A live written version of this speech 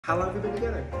How long have we been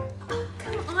together? Oh,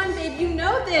 come on, babe, you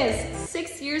know this.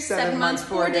 6 years, 7 months,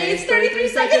 4 days, 33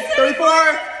 seconds, 34!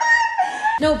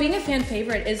 No, being a fan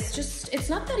favorite is just, it's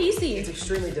not that easy. It's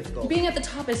extremely difficult. Being at the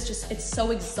top is just, it's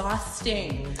so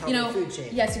exhausting. Top you of know, the food chain.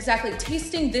 Yes, exactly.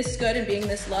 Tasting this good and being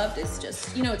this loved is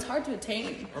just, you know, it's hard to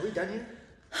attain. Are we done here?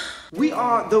 We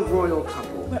are the royal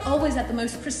couple. We're always at the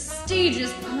most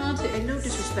prestigious parties. And no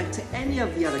disrespect to any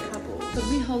of the other couples. But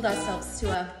we hold ourselves to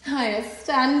a higher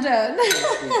standard.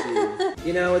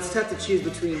 You know, it's tough to choose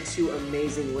between two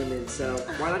amazing women, so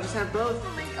why not just have both? Oh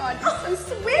my god, you're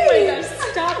so sweet! Oh my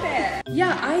gosh, stop it!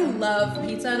 Yeah, I love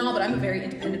pizza and all, but I'm a very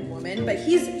independent woman. But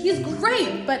he's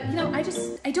great, but you know,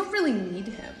 I don't really need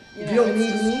him. You don't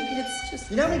need me? It's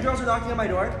just... You know how many girls are knocking on my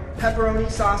door?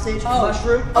 Pepperoni, sausage, Oh.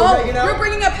 mushroom, Oh, oregano. we're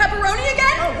bringing up pepperoni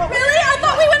again? Oh, really? I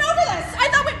thought we went over this. I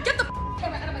thought we... Get the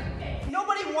camera out of my face.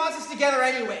 Nobody wants us together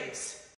anyways.